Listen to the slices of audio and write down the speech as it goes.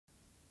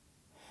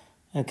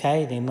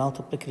Okay, the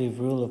multiplicative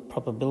rule of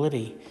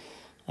probability.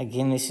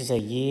 Again, this is a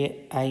year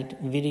 8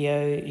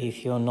 video.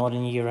 If you're not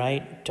in year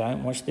 8,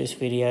 don't watch this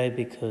video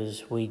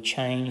because we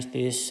change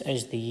this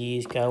as the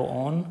years go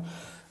on.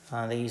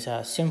 These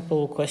are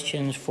simple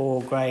questions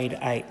for grade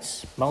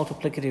 8s.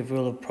 Multiplicative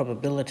rule of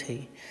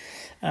probability.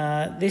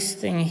 This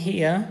thing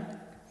here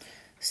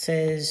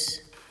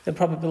says the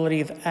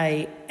probability of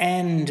A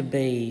and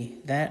B.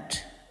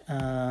 That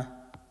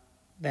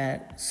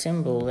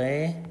symbol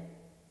there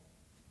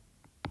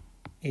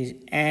is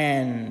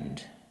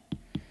and.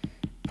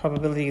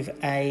 Probability of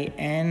A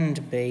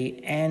and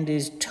B, and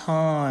is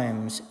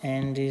times,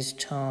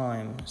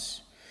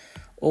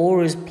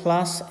 Or is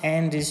plus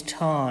and is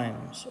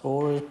times,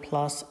 or is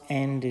plus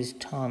and is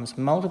times.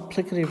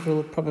 Multiplicative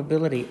rule of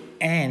probability,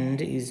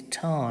 and is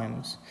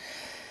times.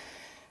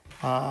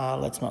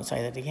 Let's not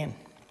say that again.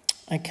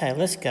 Okay,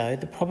 let's go.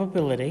 The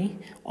probability,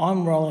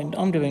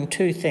 I'm doing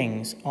two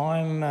things.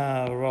 I'm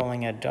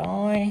rolling a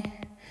die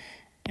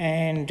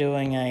and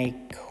doing a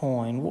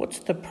coin. What's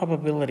the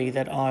probability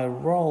that I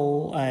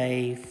roll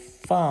a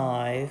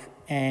 5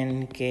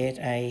 and get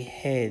a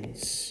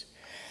heads?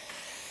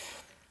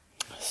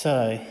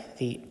 So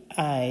the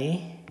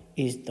A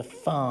is the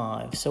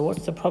 5. So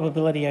what's the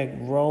probability I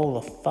roll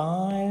a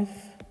 5?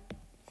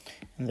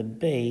 And the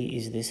B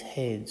is this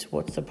heads.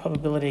 What's the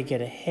probability I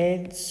get a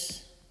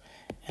heads?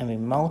 And we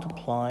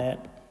multiply it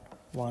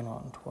 1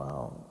 on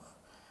 12.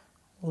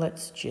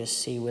 Let's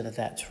just see whether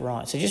that's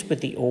right. So just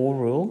with the OR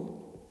rule,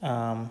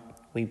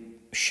 we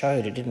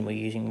showed it, didn't we,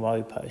 using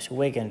WOPO. So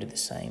we're going to do the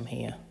same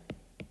here.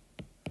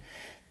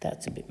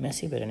 That's a bit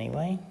messy, but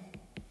anyway.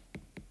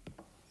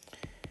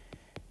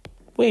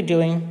 We're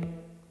doing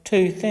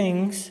two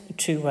things, a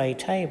two-way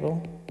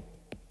table.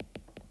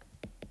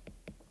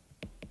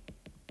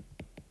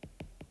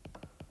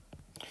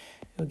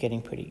 You're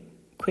getting pretty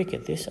quick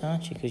at this,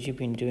 aren't you? Because you've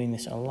been doing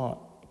this a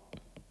lot.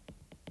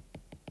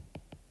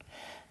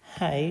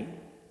 Hey,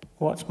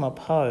 what's my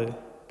PO?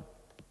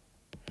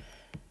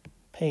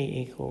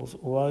 P equals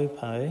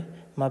WOPO.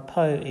 My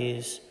PO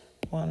is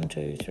 1,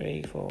 2,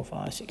 3, 4,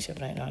 5, 6,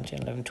 7, 8, 9,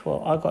 10, 11,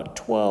 12. I've got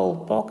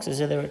 12 boxes,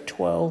 so there are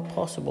 12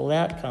 possible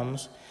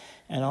outcomes,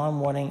 and I'm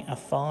wanting a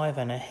 5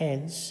 and a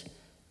heads.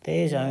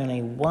 There's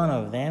only one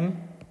of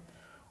them,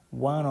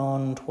 1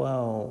 on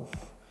 12.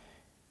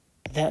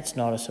 That's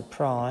not a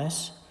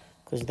surprise,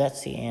 because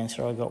that's the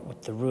answer I got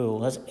with the rule.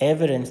 That's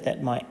evidence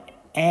that my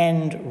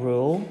AND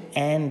rule,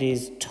 AND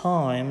is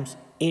times,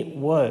 it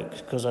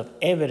works because I've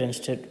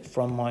evidenced it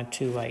from my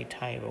two-way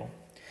table.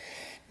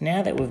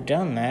 Now that we've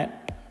done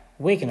that,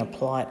 we can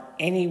apply it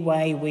any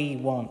way we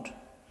want.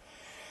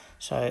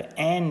 So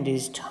AND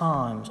is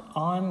times.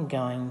 I'm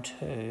going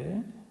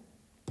to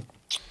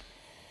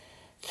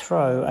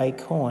throw a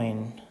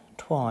coin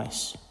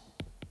twice,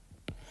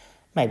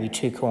 maybe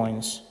 2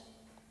 coins.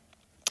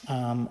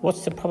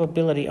 What's the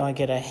probability I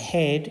get a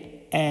head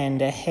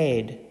and a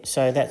head?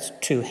 So that's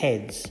 2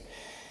 heads.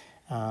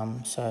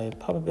 So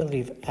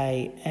probability of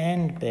A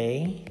and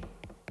B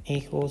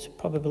equals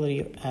probability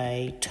of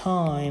A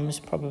times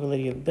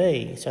probability of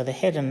B. So the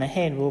head and the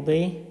head will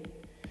be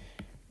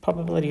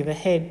probability of a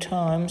head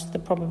times the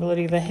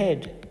probability of a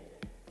head.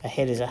 A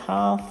head is a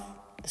half,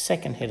 the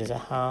second head is a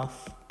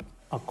half,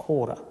 a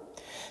quarter.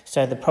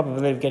 So the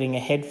probability of getting a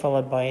head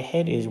followed by a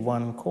head is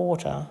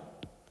 1/4.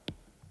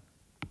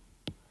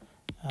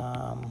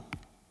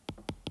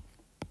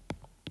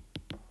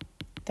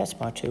 That's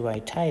my two-way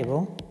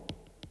table.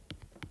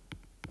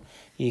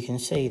 You can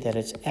see that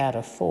it's out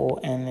of 4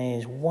 and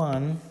there's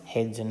 1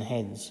 heads and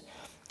heads.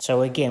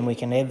 So again, we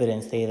can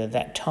evidence there that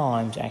that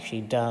times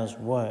actually does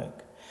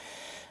work.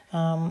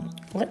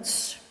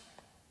 Let's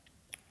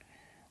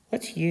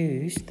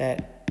use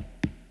that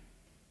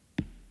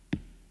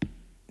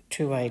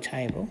two-way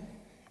table.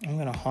 I'm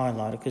going to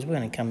highlight it because we're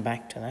going to come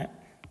back to that.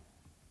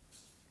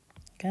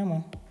 Come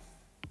on.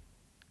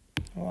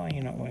 Why are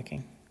you not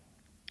working?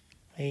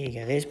 There you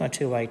go. There's my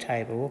two-way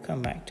table. We'll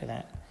come back to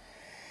that.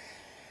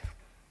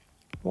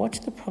 What's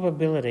the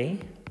probability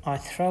I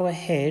throw a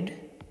head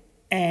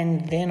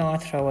and then I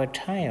throw a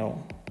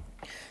tail?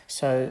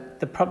 So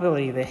the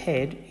probability of a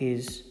head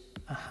is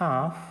a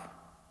half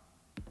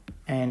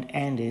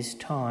and is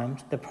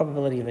times. The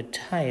probability of a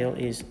tail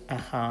is a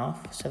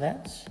half, so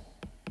that's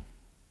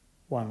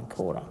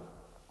 1/4.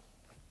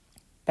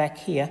 Back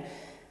here,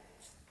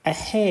 a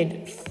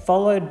head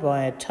followed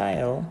by a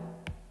tail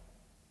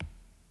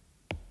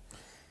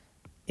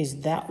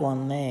is that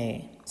one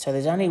there. So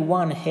there's only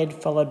one head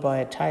followed by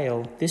a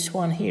tail. This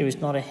one here is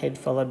not a head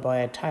followed by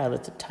a tail,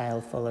 it's a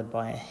tail followed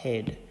by a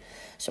head.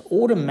 So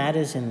order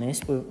matters in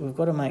this. We've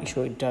got to make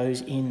sure it goes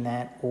in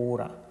that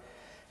order.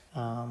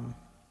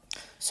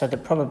 So the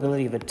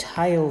probability of a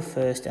tail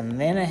first and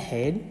then a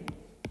head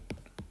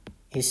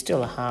is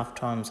still a half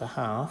times a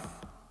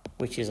half,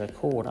 which is a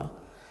quarter,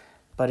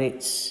 but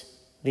it's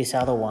this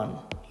other one,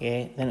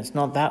 yeah? Then it's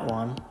not that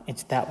one,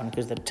 it's that one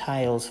because the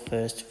tail's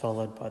first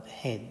followed by the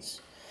heads.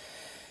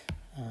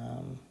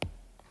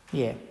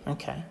 Yeah,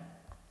 okay.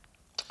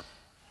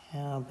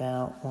 How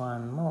about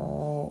one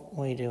more?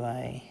 We do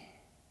a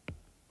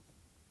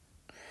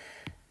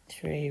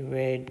 3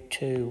 red,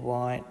 2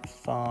 white,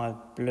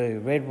 5 blue.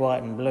 Red,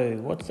 white and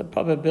blue. What's the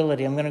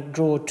probability? I'm going to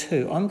draw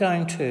 2. I'm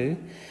going to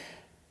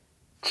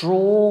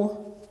draw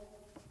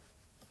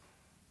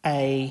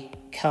a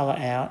colour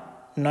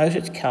out, note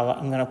its colour,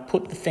 I'm going to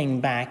put the thing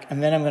back,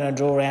 and then I'm going to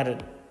draw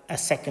out a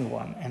second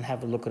one and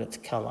have a look at its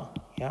colour.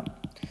 Yeah.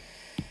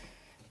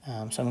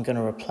 So I'm going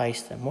to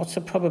replace them. What's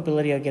the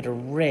probability I get a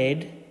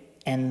red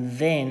and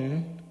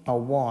then a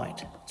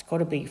white? It's got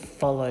to be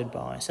followed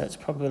by. So it's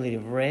probability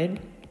of red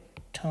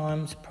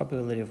times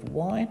probability of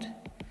white.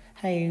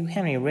 Hey,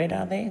 how many red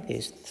are there?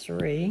 There's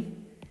 3.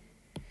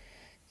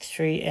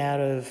 3 out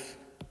of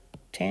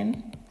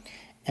 10.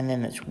 And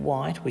then it's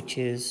white, which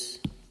is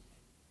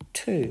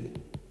 2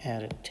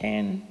 out of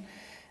 10.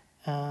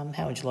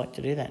 How would you like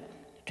to do that?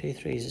 2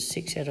 3s is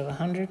 6 out of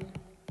 100.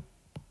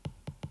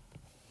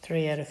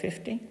 3 out of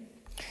 50.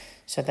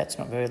 So that's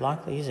not very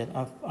likely, is it?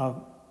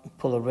 I'll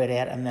pull a red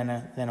out and then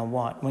a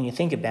white. When you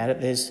think about it,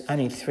 there's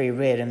only 3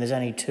 red and there's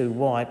only 2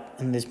 white,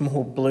 and there's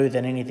more blue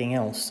than anything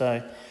else. So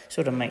it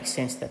sort of makes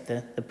sense that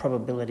the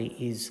probability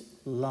is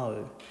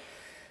low.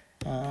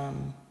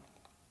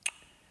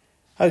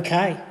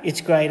 Okay,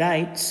 it's grade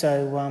 8,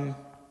 so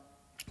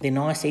they're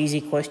nice,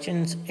 easy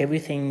questions.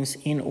 Everything's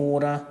in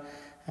order,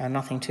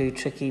 nothing too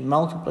tricky.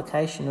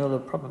 Multiplication rule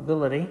of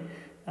probability.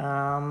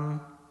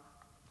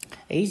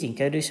 Easy.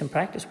 Go do some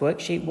practice.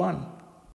 Worksheet 1.